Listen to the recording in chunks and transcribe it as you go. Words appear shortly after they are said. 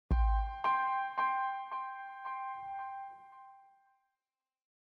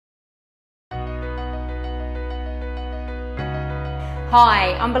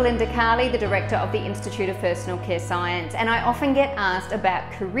Hi, I'm Belinda Carli, the Director of the Institute of Personal Care Science, and I often get asked about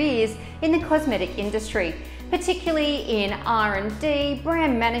careers in the cosmetic industry, particularly in R&D,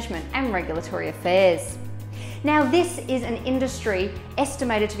 brand management and regulatory affairs. Now, this is an industry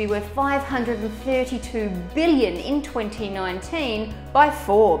estimated to be worth $532 billion in 2019 by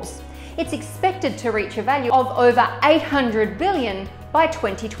Forbes. It's expected to reach a value of over $800 billion by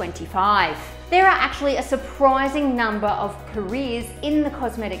 2025. There are actually a surprising number of careers in the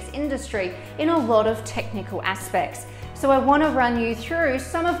cosmetics industry in a lot of technical aspects. So I want to run you through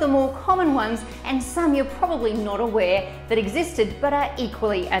some of the more common ones and some you're probably not aware that existed but are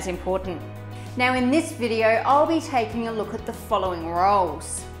equally as important. Now in this video, I'll be taking a look at the following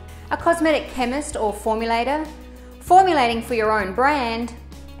roles: a cosmetic chemist or formulator, formulating for your own brand,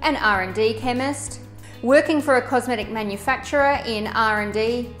 an R&D chemist, working for a cosmetic manufacturer in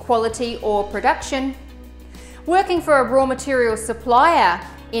R&D, quality or production, working for a raw material supplier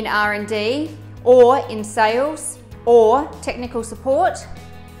in R&D or in sales or technical support,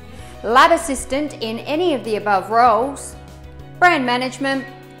 lab assistant in any of the above roles, brand management,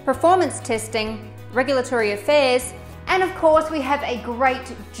 performance testing, regulatory affairs, and of course we have a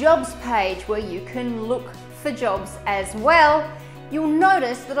great jobs page where you can look for jobs as well. You'll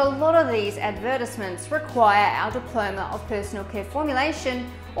notice that a lot of these advertisements require our diploma of personal care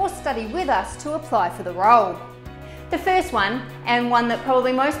formulation or study with us to apply for the role. The first one, and one that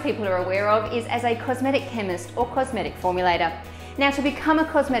probably most people are aware of, is as a cosmetic chemist or cosmetic formulator. Now, to become a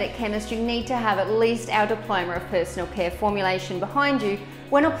cosmetic chemist, you need to have at least our diploma of personal care formulation behind you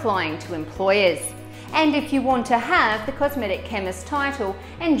when applying to employers. And if you want to have the cosmetic chemist title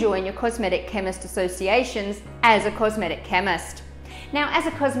and join your cosmetic chemist associations as a cosmetic chemist. Now, as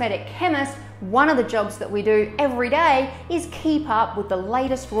a cosmetic chemist, one of the jobs that we do every day is keep up with the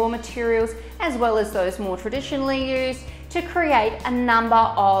latest raw materials as well as those more traditionally used to create a number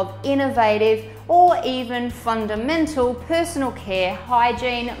of innovative or even fundamental personal care,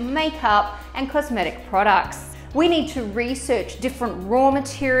 hygiene, makeup and cosmetic products. We need to research different raw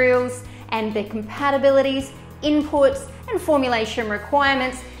materials and their compatibilities, inputs and formulation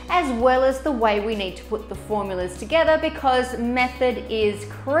requirements, as well as the way we need to put the formulas together, because method is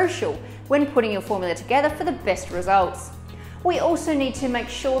crucial when putting your formula together for the best results. We also need to make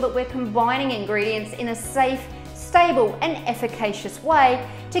sure that we're combining ingredients in a safe, stable and efficacious way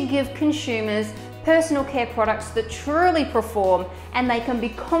to give consumers personal care products that truly perform and they can be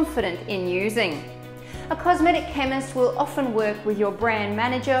confident in using. A cosmetic chemist will often work with your brand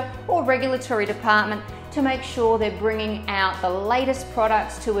manager or regulatory department to make sure they're bringing out the latest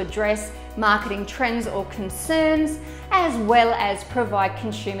products to address marketing trends or concerns, as well as provide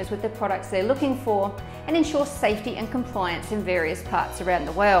consumers with the products they're looking for and ensure safety and compliance in various parts around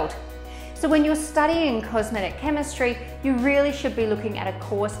the world. So when you're studying cosmetic chemistry, you really should be looking at a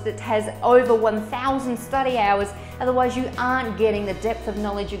course that has over 1,000 study hours, otherwise you aren't getting the depth of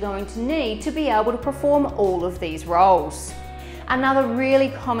knowledge you're going to need to be able to perform all of these roles. Another really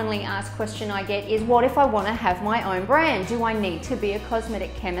commonly asked question I get is, what if I want to have my own brand? Do I need to be a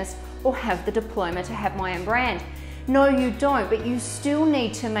cosmetic chemist or have the diploma to have my own brand? No, you don't, but you still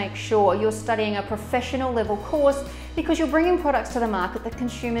need to make sure you're studying a professional level course, because you're bringing products to the market that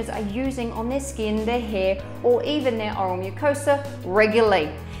consumers are using on their skin, their hair, or even their oral mucosa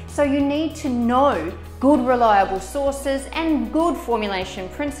regularly. So you need to know good reliable sources and good formulation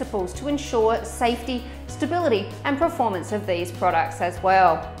principles to ensure safety, stability and performance of these products as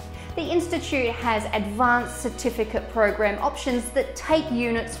well. The Institute has advanced certificate program options that take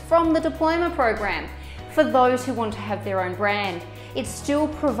units from the diploma program for those who want to have their own brand. It still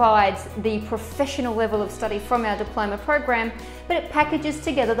provides the professional level of study from our diploma program, but it packages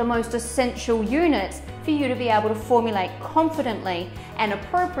together the most essential units for you to be able to formulate confidently and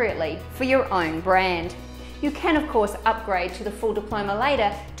appropriately for your own brand. You can of course upgrade to the full diploma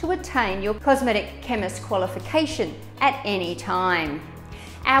later to attain your cosmetic chemist qualification at any time.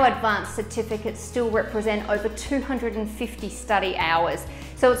 Our advanced certificates still represent over 250 study hours,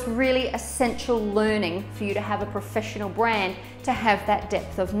 so it's really essential learning for you to have a professional brand, to have that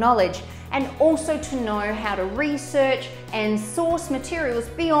depth of knowledge, and also to know how to research and source materials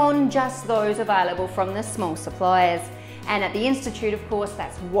beyond just those available from the small suppliers. And at the Institute, of course,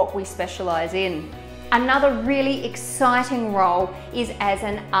 that's what we specialise in. Another really exciting role is as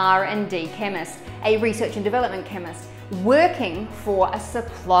an R&D chemist, a research and development chemist, working for a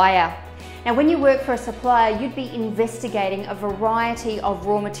supplier. Now, when you work for a supplier, you'd be investigating a variety of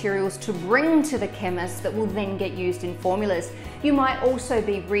raw materials to bring to the chemist that will then get used in formulas. You might also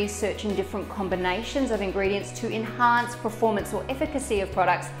be researching different combinations of ingredients to enhance performance or efficacy of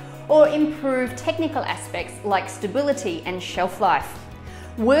products, or improve technical aspects like stability and shelf life.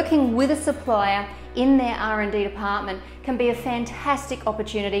 Working with a supplier in their R&D department can be a fantastic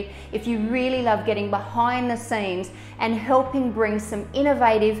opportunity if you really love getting behind the scenes and helping bring some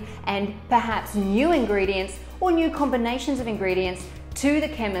innovative and perhaps new ingredients or new combinations of ingredients to the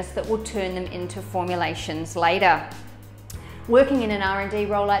chemist that will turn them into formulations later. Working in an R&D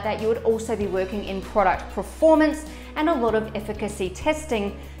role like that, you would also be working in product performance and a lot of efficacy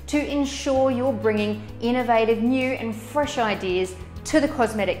testing to ensure you're bringing innovative, new and fresh ideas to the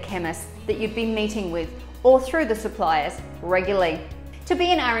cosmetic chemists that you'd be meeting with or through the suppliers regularly. To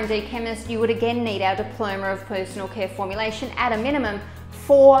be an R&D chemist, you would again need our diploma of personal care formulation at a minimum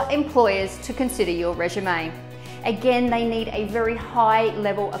for employers to consider your resume. Again, they need a very high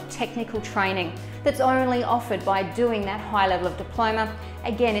level of technical training that's only offered by doing that high level of diploma.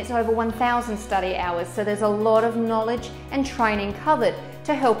 Again, it's over 1,000 study hours, so there's a lot of knowledge and training covered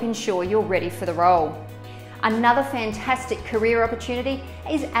to help ensure you're ready for the role. Another fantastic career opportunity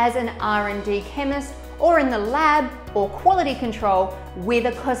is as an R&D chemist or in the lab or quality control with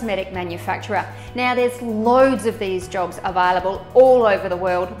a cosmetic manufacturer. Now there's loads of these jobs available all over the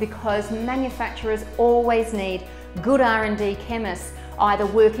world because manufacturers always need good R&D chemists, either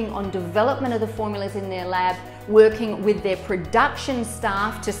working on development of the formulas in their lab, working with their production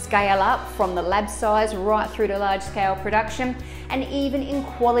staff to scale up from the lab size right through to large scale production, and even in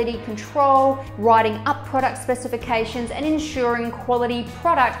quality control, writing up product specifications and ensuring quality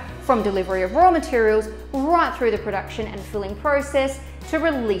product from delivery of raw materials right through the production and filling process to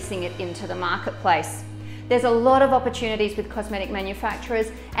releasing it into the marketplace. There's a lot of opportunities with cosmetic manufacturers,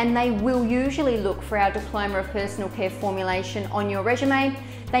 and they will usually look for our diploma of personal care formulation on your resume.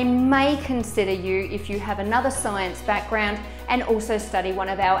 They may consider you if you have another science background and also study one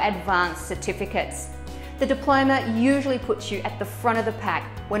of our advanced certificates. The diploma usually puts you at the front of the pack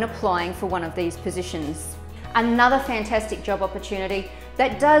when applying for one of these positions. Another fantastic job opportunity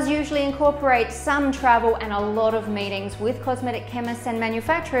that does usually incorporate some travel and a lot of meetings with cosmetic chemists and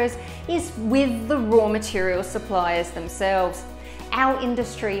manufacturers is with the raw material suppliers themselves. Our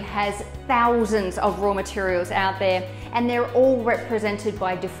industry has thousands of raw materials out there, and they're all represented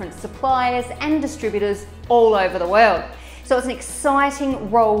by different suppliers and distributors all over the world. So it's an exciting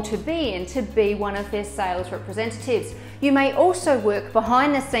role to be in, to be one of their sales representatives. You may also work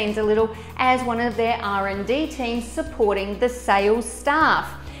behind the scenes a little as one of their R&D teams supporting the sales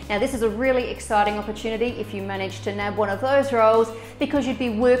staff. Now this is a really exciting opportunity if you manage to nab one of those roles, because you'd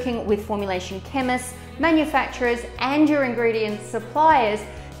be working with formulation chemists, manufacturers and your ingredient suppliers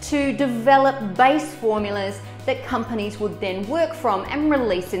to develop base formulas that companies would then work from and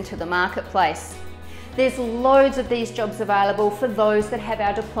release into the marketplace. There's loads of these jobs available for those that have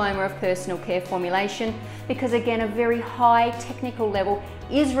our diploma of personal care formulation, because again, a very high technical level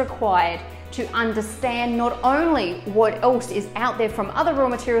is required to understand not only what else is out there from other raw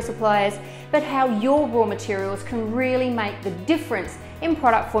material suppliers, but how your raw materials can really make the difference in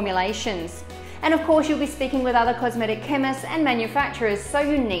product formulations. And of course, you'll be speaking with other cosmetic chemists and manufacturers, so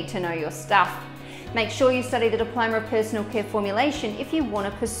you need to know your stuff. Make sure you study the Diploma of Personal Care Formulation if you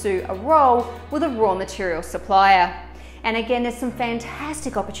want to pursue a role with a raw material supplier. And again, there's some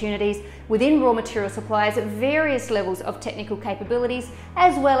fantastic opportunities within raw material suppliers at various levels of technical capabilities,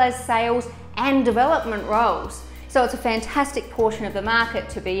 as well as sales and development roles. So it's a fantastic portion of the market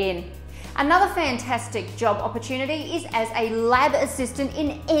to be in. Another fantastic job opportunity is as a lab assistant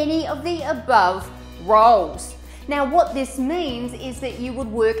in any of the above roles. Now what this means is that you would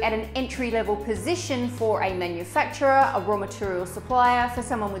work at an entry-level position for a manufacturer, a raw material supplier, for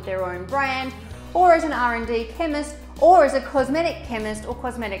someone with their own brand, or as an R&D chemist, or as a cosmetic chemist or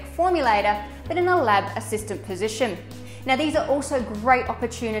cosmetic formulator, but in a lab assistant position. Now these are also great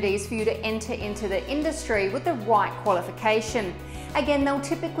opportunities for you to enter into the industry with the right qualification. Again, they'll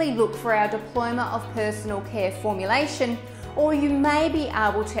typically look for our Diploma of Personal Care Formulation, or you may be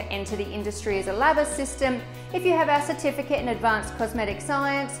able to enter the industry as a lab assistant if you have our Certificate in Advanced Cosmetic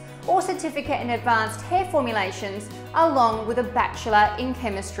Science or Certificate in Advanced Hair Formulations, along with a Bachelor in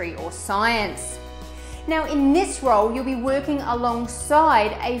Chemistry or Science. Now in this role, you'll be working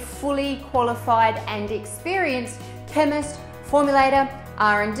alongside a fully qualified and experienced chemist, formulator,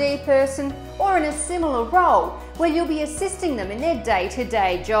 R&D person, or in a similar role where you'll be assisting them in their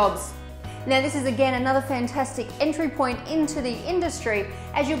day-to-day jobs. Now this is again another fantastic entry point into the industry,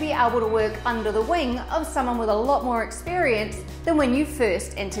 as you'll be able to work under the wing of someone with a lot more experience than when you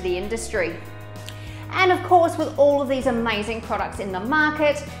first enter the industry. And of course, with all of these amazing products in the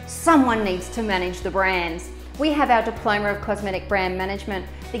market, someone needs to manage the brands. We have our Diploma of Cosmetic Brand Management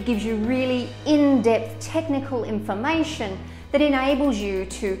that gives you really in-depth technical information that enables you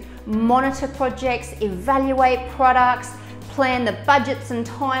to monitor projects, evaluate products, plan the budgets and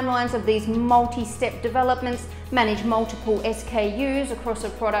timelines of these multi-step developments, manage multiple SKUs across a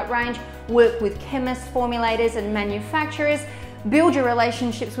product range, work with chemists, formulators and manufacturers, build your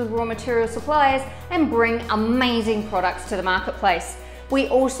relationships with raw material suppliers, and bring amazing products to the marketplace. We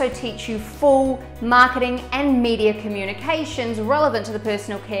also teach you full marketing and media communications relevant to the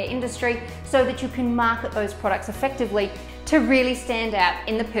personal care industry so that you can market those products effectively to really stand out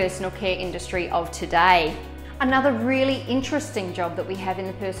in the personal care industry of today. Another really interesting job that we have in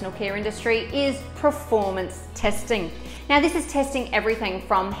the personal care industry is performance testing. Now this is testing everything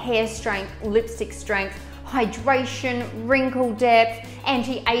from hair strength, lipstick strength, hydration, wrinkle depth,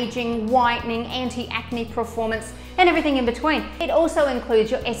 anti-aging, whitening, anti-acne performance, and everything in between. It also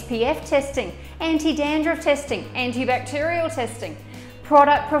includes your SPF testing, anti-dandruff testing, antibacterial testing.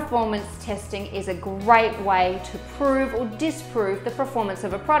 Product performance testing is a great way to prove or disprove the performance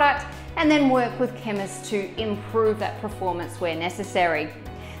of a product and then work with chemists to improve that performance where necessary.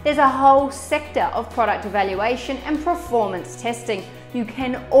 There's a whole sector of product evaluation and performance testing you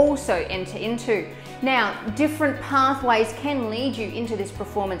can also enter into. Now, different pathways can lead you into this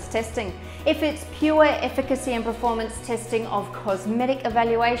performance testing. If it's pure efficacy and performance testing of cosmetic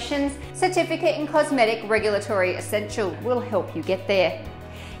evaluations, Certificate in Cosmetic Regulatory Essentials will help you get there.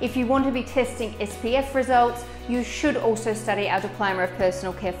 If you want to be testing SPF results, you should also study our Diploma of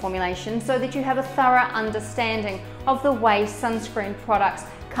Personal Care Formulation so that you have a thorough understanding of the way sunscreen products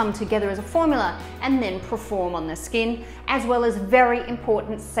come together as a formula and then perform on the skin, as well as very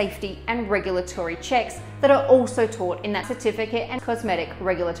important safety and regulatory checks that are also taught in that Certificate and Cosmetic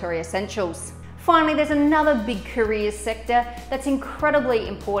Regulatory Essentials. Finally, there's another big careers sector that's incredibly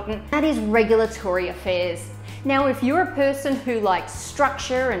important, that is regulatory affairs. Now, if you're a person who likes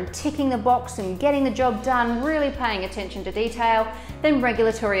structure and ticking the box and getting the job done, really paying attention to detail, then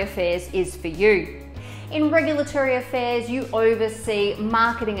regulatory affairs is for you. In regulatory affairs, you oversee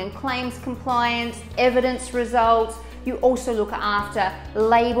marketing and claims compliance, evidence results. You also look after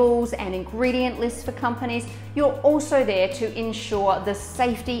labels and ingredient lists for companies. You're also there to ensure the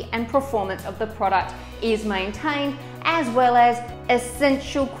safety and performance of the product is maintained, as well as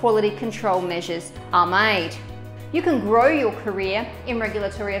essential quality control measures are made. You can grow your career in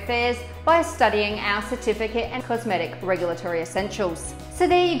regulatory affairs by studying our Certificate and Cosmetic Regulatory Essentials. So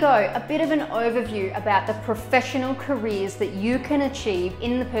there you go, a bit of an overview about the professional careers that you can achieve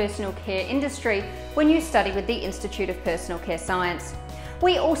in the personal care industry when you study with the Institute of Personal Care Science.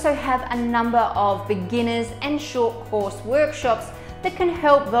 We also have a number of beginners and short course workshops that can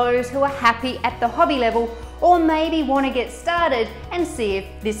help those who are happy at the hobby level or maybe want to get started and see if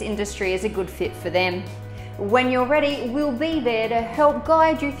this industry is a good fit for them. When you're ready, we'll be there to help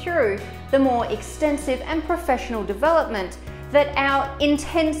guide you through the more extensive and professional development that our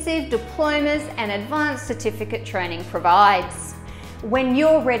intensive diplomas and advanced certificate training provides. When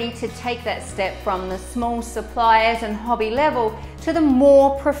you're ready to take that step from the small suppliers and hobby level to the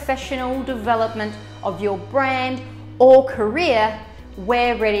more professional development of your brand or career,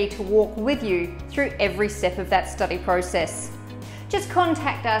 we're ready to walk with you through every step of that study process. Just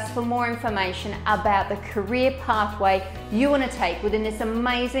contact us for more information about the career pathway you want to take within this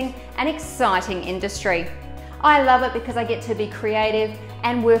amazing and exciting industry. I love it because I get to be creative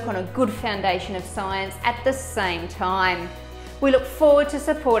and work on a good foundation of science at the same time. We look forward to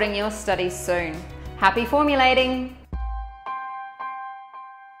supporting your studies soon. Happy formulating!